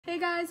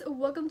guys,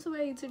 welcome to my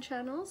YouTube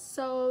channel.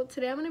 So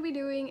today I'm going to be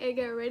doing a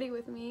get ready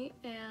with me,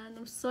 and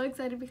I'm so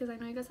excited because I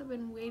know you guys have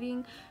been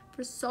waiting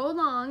for so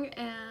long,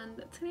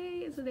 and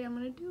today is the day I'm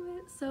going to do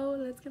it. So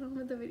let's get on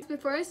with the video.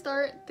 Before I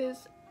start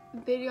this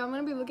video, I'm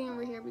going to be looking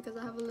over here because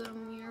I have a little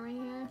mirror right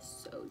here,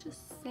 so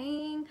just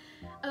saying.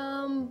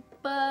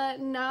 But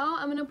now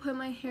I'm going to put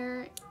my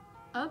hair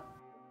up.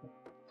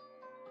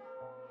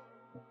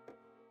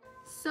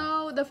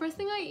 So the first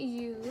thing I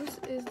use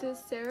is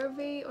this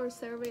CeraVe,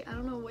 I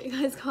don't know what you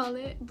guys call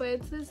it, but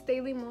it's this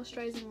daily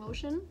moisturizing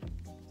lotion,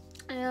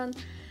 and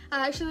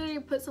I actually already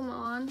put some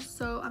on,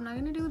 so I'm not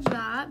gonna do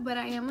that, but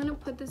I am gonna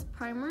put this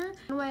primer,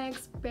 my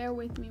ex Bear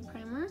With Me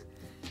primer.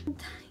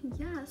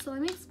 Yeah, so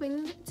let me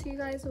explain to you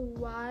guys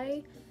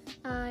why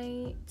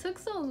I took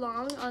so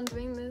long on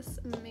doing this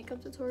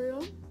makeup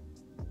tutorial.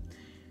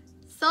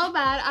 So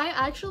bad.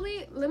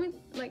 Let me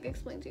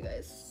explain to you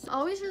guys. I'm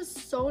always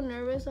just so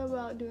nervous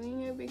about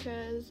doing it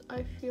because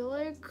I feel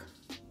like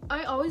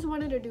I always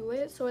wanted to do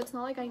it, so it's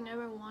not like I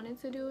never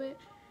wanted to do it.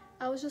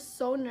 I was just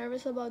so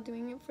nervous about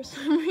doing it for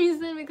some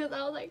reason because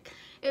I was like,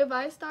 if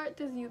I start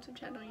this YouTube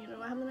channel, you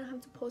know, I'm gonna have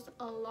to post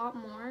a lot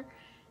more.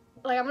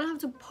 Like, I'm gonna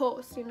have to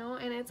post, you know,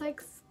 and it's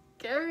like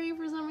scary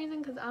for some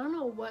reason because I don't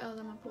know what else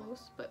I'm gonna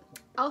post, but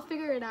I'll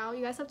figure it out.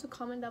 You guys have to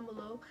comment down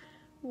below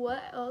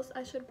what else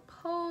I should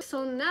post.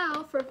 So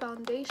now for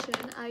foundation,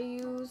 I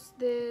use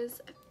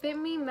this Fit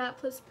Me Matte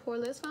Plus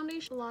Poreless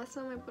foundation. Last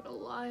time I put a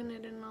lot and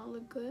it did not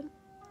look good.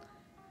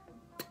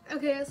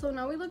 Okay, so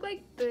now we look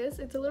like this.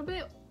 It's a little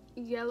bit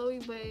yellowy,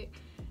 but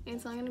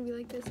it's not gonna be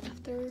like this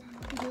after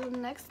we do the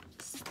next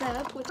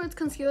step, which is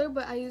concealer,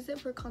 but I use it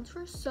for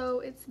contour.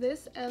 So it's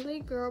this LA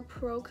Girl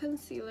Pro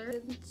Concealer.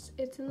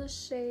 It's in the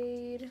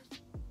shade.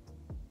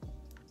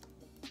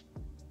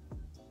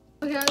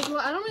 Okay guys, well,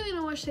 I don't really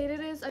know what shade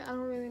it is. I don't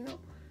really know,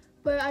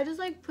 but I just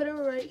like put it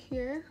right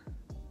here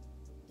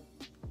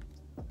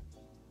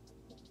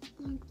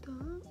like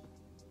that,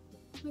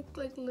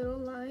 like little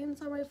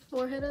lines on my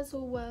forehead as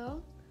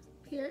well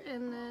here,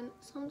 and then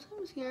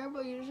sometimes here,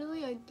 but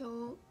usually I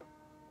don't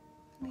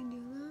really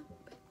do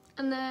that.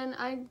 And then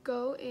I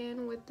go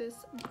in with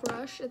this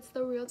brush. It's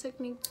the Real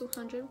Technique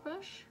 200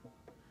 brush.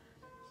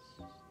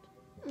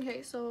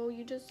 Okay, so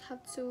you just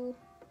have to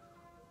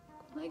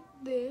go like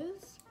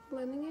this,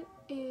 blending it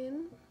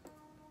in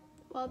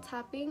while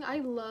tapping. I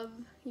love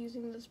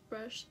using this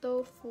brush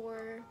though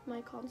for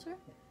my contour.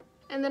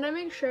 And then I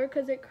make sure,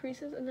 because it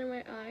creases under my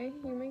eye,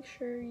 you make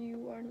sure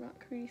you are not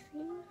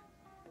creasing.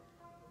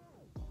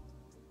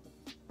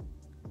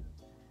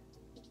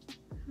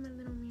 My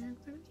little mirror.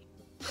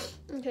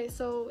 Okay,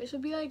 so it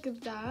should be like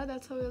that.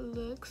 That's how it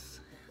looks.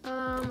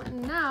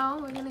 Now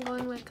we're gonna go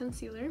in with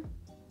concealer,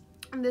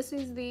 and this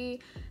is the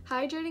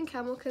Hydrating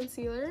Camel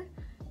Concealer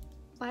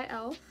by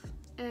e.l.f.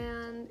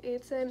 and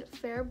it's in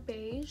fair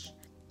beige.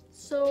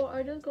 So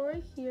I just go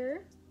right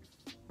here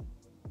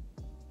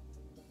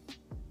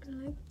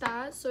like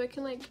that, so it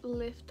can like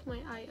lift my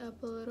eye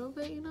up a little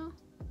bit, you know,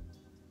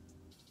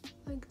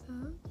 like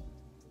that.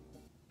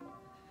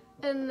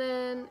 And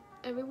then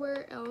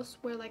everywhere else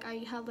where like I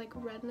have like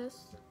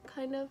redness,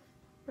 kind of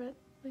red,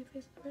 my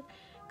face is red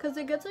because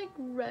it gets like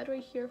red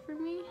right here for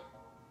me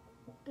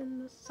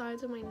and the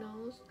sides of my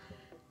nose,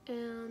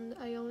 and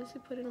I always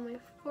put it on my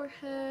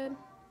forehead.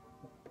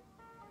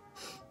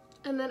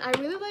 And then I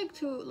really like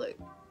to like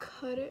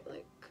cut it,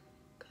 like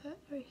cut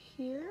right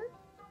here.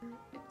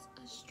 It's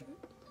a straight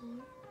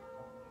line.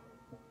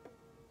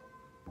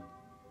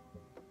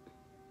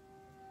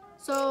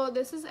 So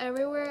this is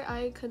everywhere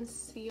I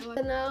conceal.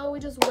 And now we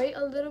just wait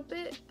a little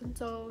bit. And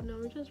so now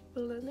we just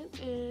blend it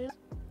in.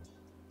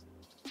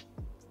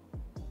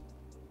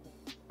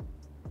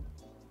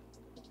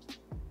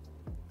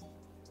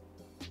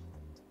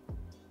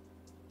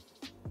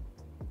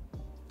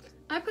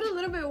 I put a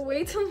little bit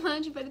way too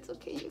much, but it's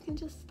okay. You can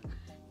just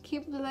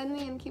keep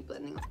blending and keep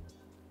blending.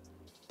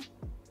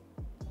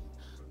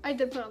 I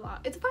did put a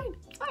lot. It's fine.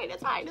 It's fine.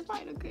 It's fine. It's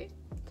fine. Okay.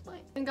 It's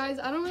fine. And guys,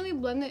 I don't really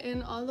blend it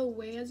in all the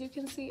way, as you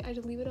can see. I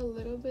just leave it a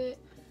little bit,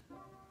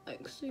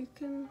 like, so you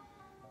can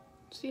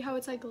see how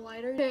it's like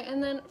lighter. Okay,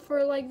 and then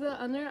for like the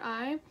under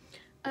eye,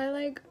 I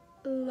like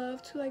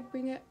love to like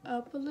bring it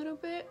up a little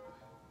bit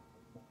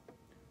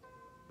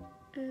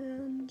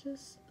and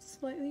just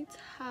slightly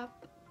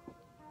tap.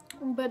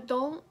 But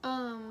don't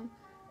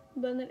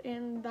blend it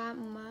in that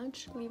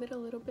much. Leave it a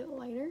little bit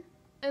lighter.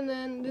 And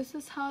then this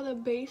is how the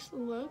base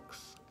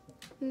looks.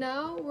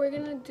 Now we're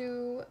gonna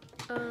do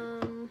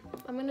I'm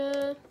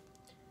gonna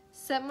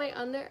set my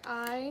under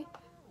eye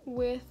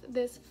with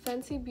this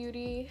Fenty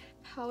Beauty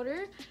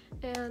powder,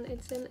 and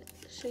it's in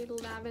shade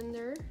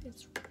Lavender.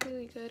 It's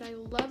really good. I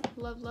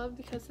love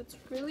because it's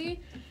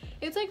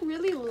like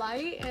really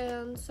light,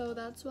 and so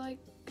that's like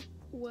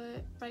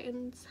what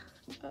brightens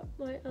up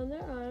my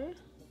under eye.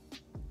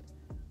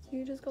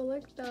 You just go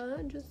like that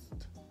and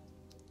just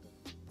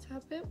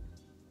tap it.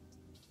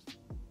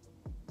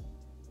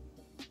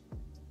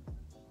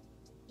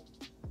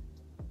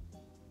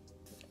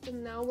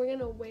 And now we're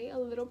gonna wait a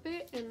little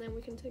bit and then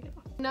we can take it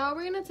off. Now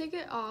we're gonna take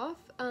it off.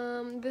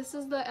 This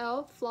is the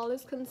e.l.f.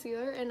 Flawless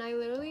Concealer, and I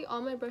literally,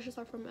 all my brushes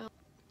are from e.l.f.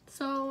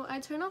 So I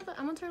turn off the,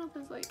 I'm gonna turn off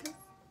this light.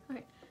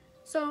 Okay,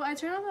 so I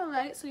turn off the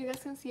light so you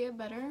guys can see it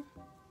better.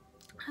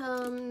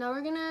 Now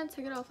we're gonna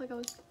take it off like I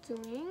was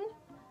doing.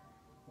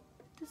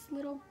 This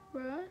little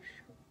brush.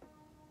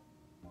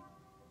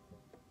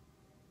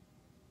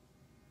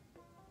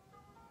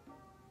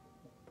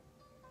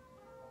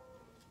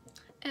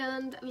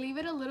 And leave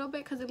it a little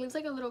bit because it leaves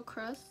like a little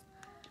crust.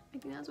 I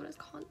think that's what it's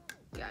called.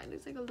 Yeah, it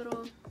leaves like a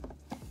little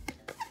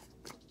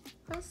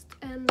crust.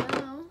 And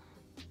now,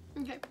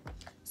 okay,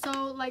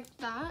 so like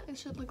that, it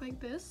should look like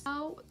this.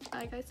 Now,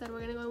 like I said, we're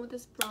gonna go in with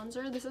this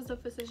bronzer. This is the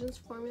Physicians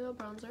Formula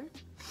bronzer.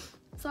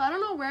 So I don't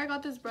know where I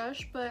got this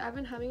brush, but I've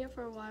been having it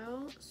for a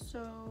while,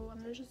 so I'm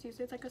gonna just use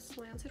it. It's like a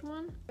slanted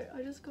one.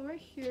 I'll just go right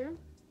here.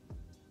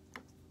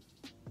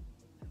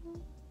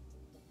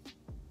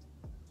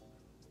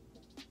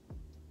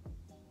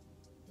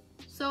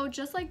 So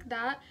just like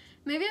that.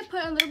 Maybe I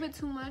put a little bit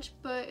too much,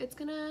 but it's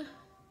gonna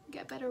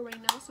get better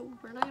right now, so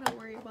we're not gonna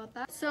worry about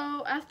that.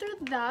 So after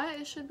that,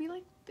 it should be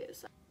like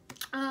this.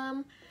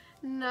 Now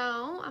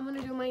I'm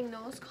gonna do my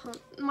nose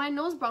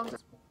bronzer.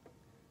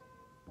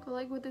 Go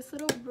like with this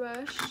little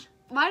brush.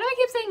 Why do I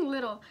keep saying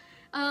little?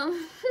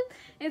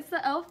 It's the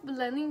e.l.f.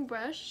 blending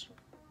brush,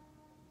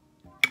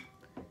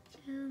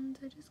 and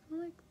I just go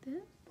like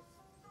this.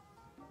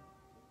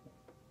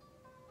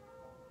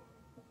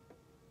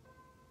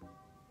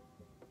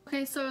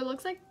 Okay, so it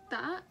looks like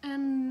that,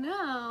 and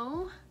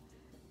now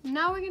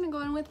we're gonna go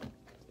in with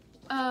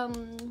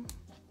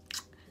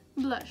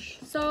blush.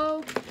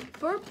 So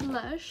for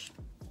blush,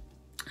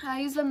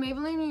 I use the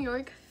Maybelline New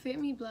York Fit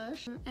Me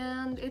blush,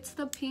 and it's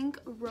the pink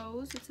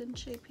rose. It's in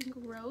shade pink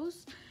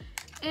rose,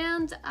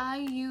 and I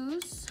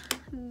use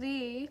the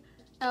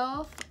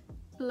e.l.f.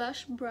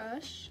 blush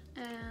brush,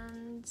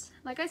 and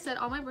like I said,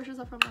 all my brushes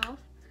are from e.l.f.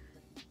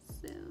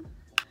 So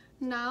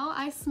now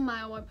I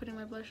smile while putting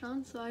my blush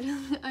on, so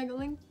I go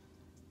like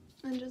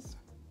and just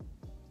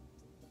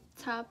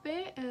tap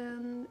it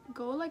and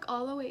go like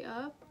all the way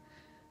up.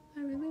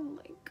 I really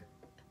like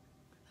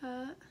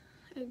that.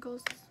 I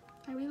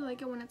really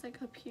like it when it's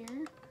like up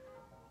here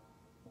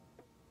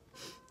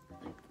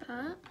like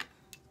that.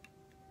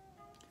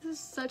 This is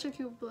such a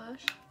cute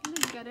blush. You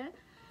can get it.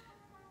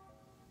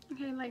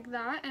 Okay, like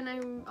that. And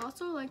I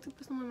also like to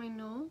put some on my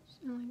nose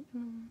and like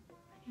right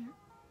here.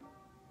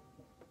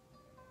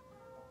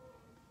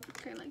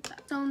 Okay, like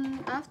that. So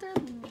after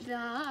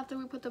that, after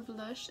we put the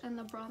blush and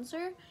the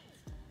bronzer,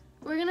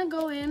 we're gonna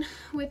go in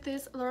with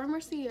this Laura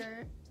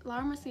Mercier, I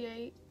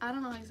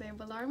don't know how to say it,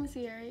 but Laura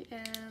Mercier,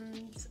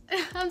 and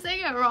I'm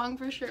saying it wrong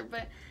for sure,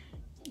 but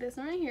this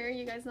one right here,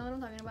 you guys know what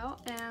I'm talking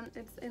about, and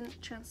it's in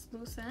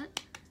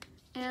translucent.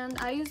 And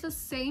I use the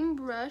same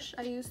brush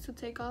I used to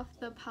take off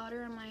the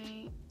powder in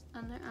my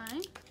under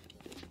eye.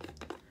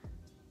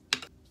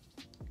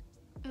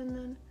 And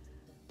then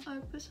I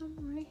put some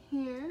right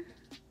here.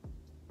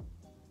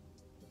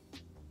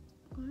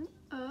 Going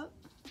up,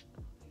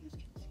 you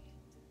guys can see it,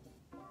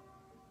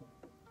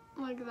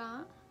 like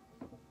that.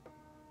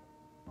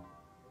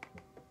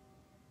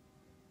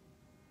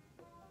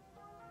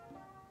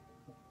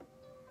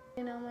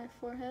 And on my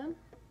forehead,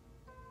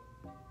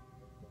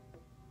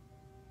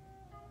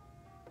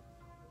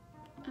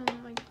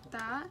 and like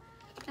that.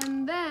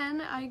 And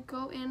then I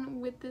go in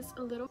with this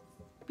little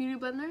beauty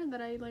blender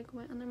that I like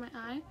went under my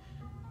eye.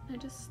 I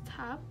just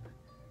tap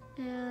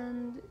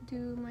and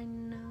do my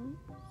nose.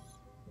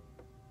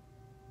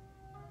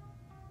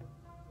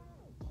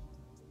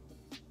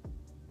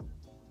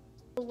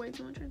 Way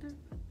too much right there.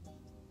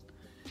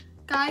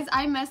 Guys,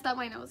 I messed up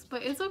my nose,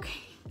 but it's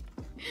okay.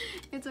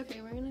 It's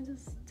okay. We're gonna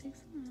just take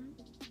some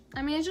out.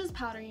 I mean, it's just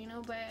powder, you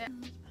know, but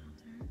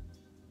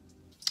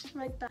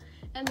like that.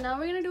 And now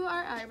we're gonna do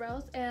our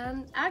eyebrows.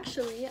 And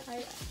actually,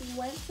 I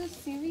went to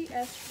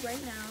CVS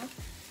right now,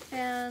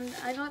 and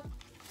I got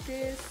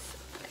this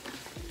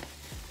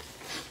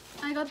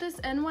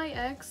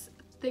NYX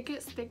Thick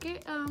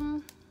It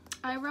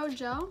eyebrow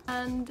gel,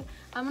 and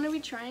I'm gonna be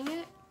trying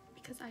it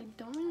because I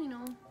don't really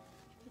know.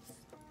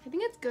 I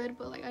think it's good,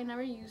 but like I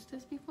never used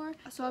this before.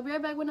 So I'll be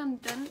right back when I'm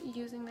done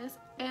using this.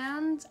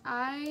 And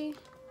I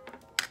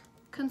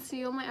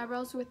conceal my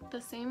eyebrows with the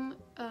same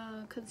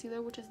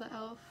concealer, which is the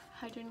e.l.f.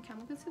 Hydrating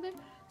Camo Concealer.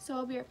 So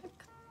I'll be right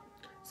back.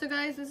 So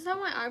guys, this is how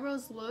my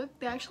eyebrows look.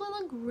 They actually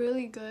look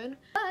really good.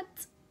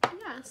 But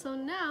yeah, so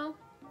now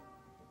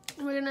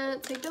we're gonna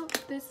take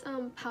this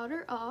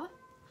powder off,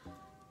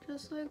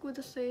 just like with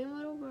the same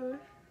little brush,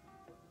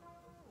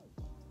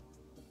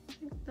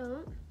 like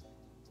that.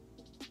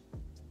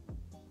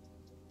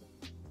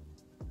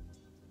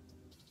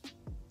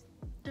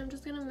 I'm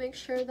just gonna make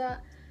sure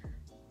that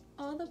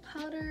all the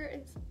powder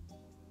is,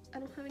 I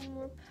don't have any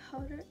more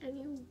powder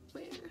anywhere,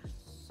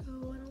 so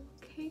I don't look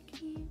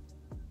cakey.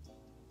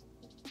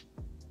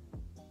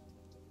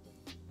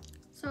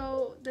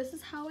 So this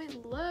is how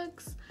it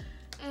looks,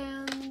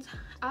 and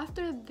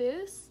after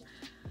this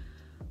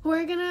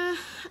we're gonna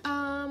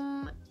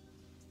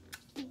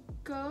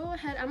go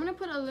ahead. I'm gonna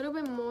put a little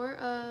bit more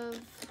of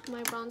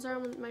my bronzer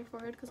on my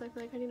forehead because I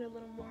feel like I need a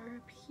little more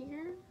up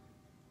here.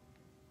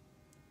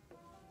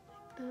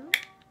 Like that.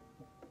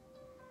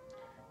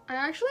 I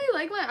actually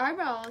like my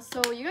eyebrows,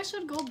 so you guys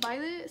should go buy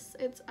this.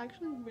 It's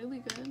actually really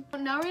good.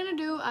 Now we're gonna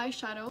do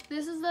eyeshadow.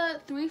 This is the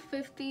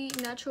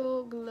 350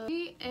 Natural Glow,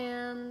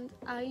 and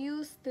I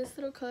use this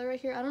little color right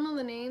here. I don't know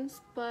the names,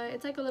 but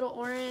it's like a little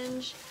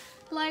orange,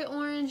 light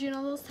orange, you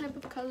know, those type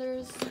of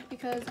colors,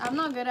 because I'm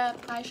not good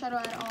at eyeshadow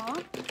at all.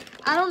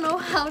 I don't know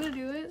how to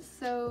do it,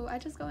 so I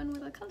just go in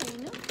with a color,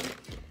 you know?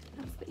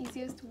 That's the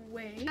easiest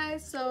way.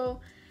 Guys,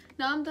 so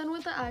now I'm done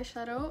with the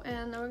eyeshadow,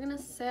 and now we're gonna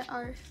set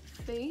our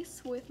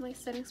face with my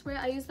setting spray.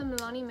 I use the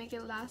Milani Make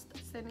It Last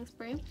setting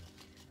spray.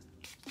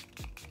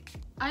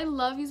 I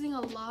love using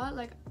a lot,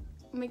 like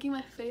making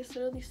my face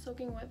literally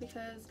soaking wet,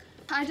 because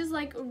I just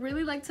like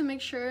really like to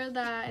make sure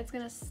that it's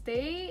gonna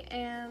stay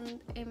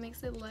and it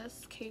makes it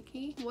less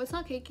cakey. Well, it's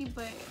not cakey,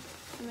 but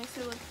it makes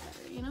it look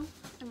better, you know,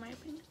 in my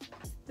opinion.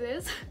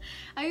 This,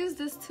 I use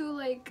this to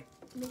like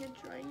make it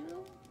dry, you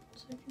know,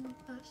 so it can move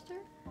faster.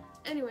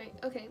 Anyway,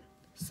 okay.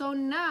 So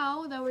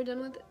now that we're done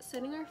with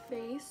setting our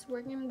face,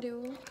 we're gonna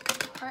do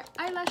our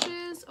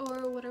eyelashes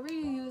or whatever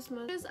you use.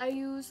 I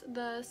use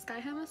the Sky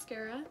High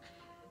mascara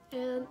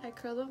and I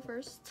curl them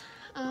first.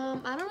 I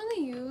don't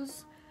really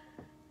use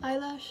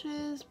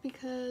eyelashes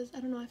because I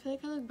don't know, I feel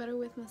like I look better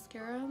with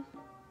mascara.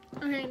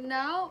 Okay,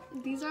 now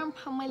these are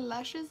how my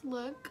lashes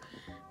look.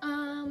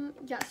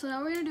 Yeah, so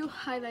now we're gonna do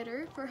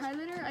highlighter. For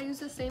highlighter, I use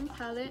the same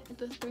palette,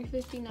 the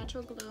 350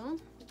 Natural Glow,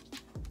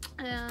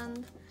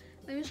 and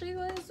let me show you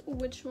guys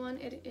which one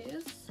it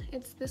is.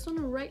 It's this one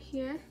right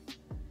here.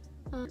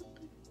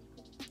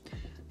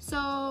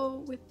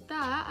 So with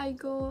that, I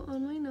go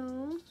on my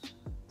nose,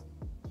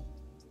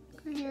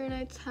 go here, and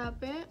I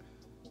tap it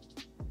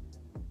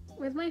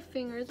with my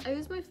fingers. I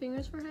use my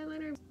fingers for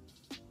highlighter.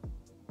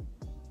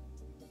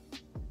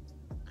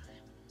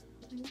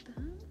 Like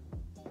that.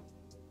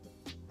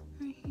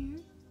 Right here.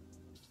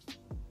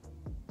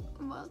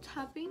 While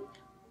tapping.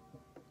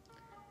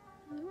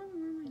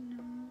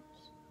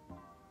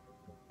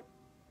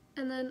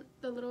 And then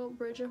the little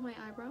bridge of my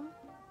eyebrow.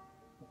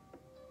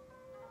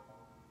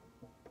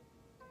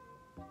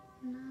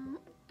 Now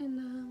in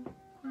the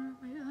corner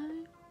of my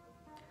eye.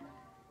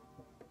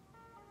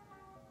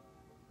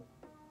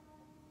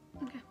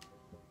 Okay.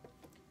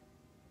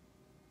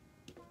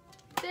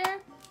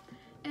 There.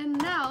 And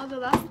now the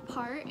last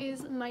part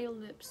is my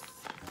lips.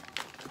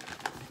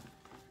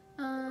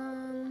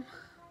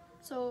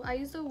 So I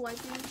use the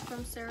wipes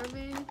from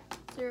CeraVe.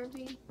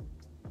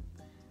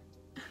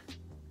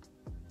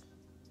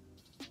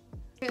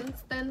 And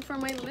then for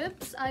my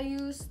lips, I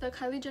use the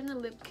Kylie Jenner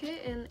Lip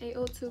Kit in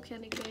 802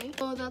 Candy K.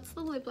 So that's the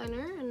lip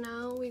liner, and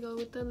now we go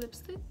with the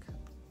lipstick.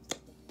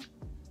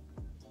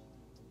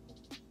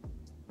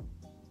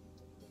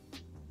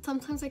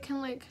 Sometimes I can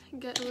like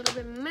get a little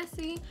bit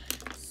messy,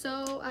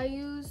 so I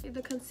use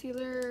the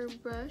concealer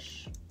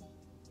brush,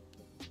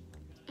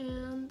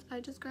 and I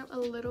just grab a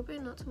little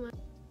bit, not too much,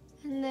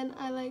 and then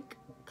I like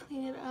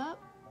clean it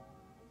up.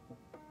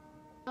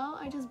 Now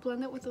I just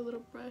blend it with a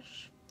little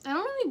brush. I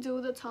don't really do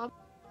the top.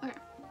 Okay,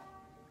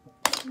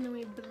 and then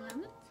we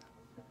blend it,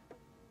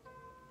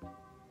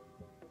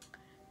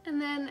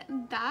 and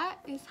then that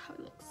is how it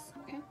looks.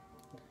 Okay,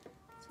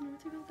 so now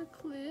take out the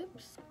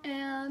clips,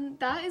 and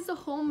that is the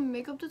whole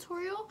makeup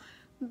tutorial,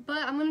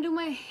 but I'm gonna do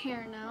my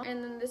hair now.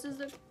 And then this is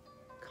the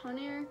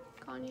Conair,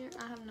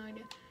 I have no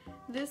idea.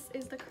 This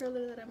is the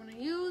curler that I'm gonna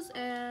use,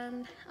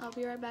 and I'll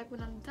be right back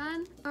when I'm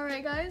done.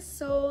 Alright guys,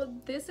 so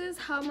this is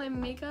how my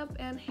makeup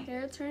and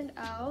hair turned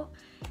out,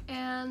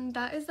 and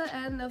that is the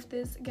end of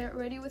this get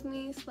ready with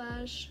me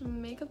 /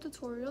 makeup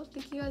tutorial.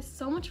 Thank you guys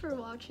so much for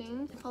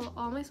watching. Follow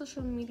all my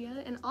social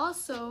media, and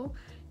also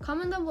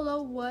comment down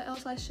below what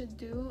else I should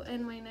do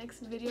in my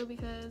next video,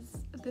 because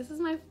this is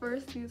my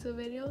first YouTube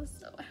video,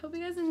 so I hope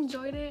you guys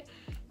enjoyed it,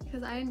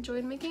 because I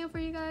enjoyed making it for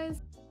you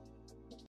guys.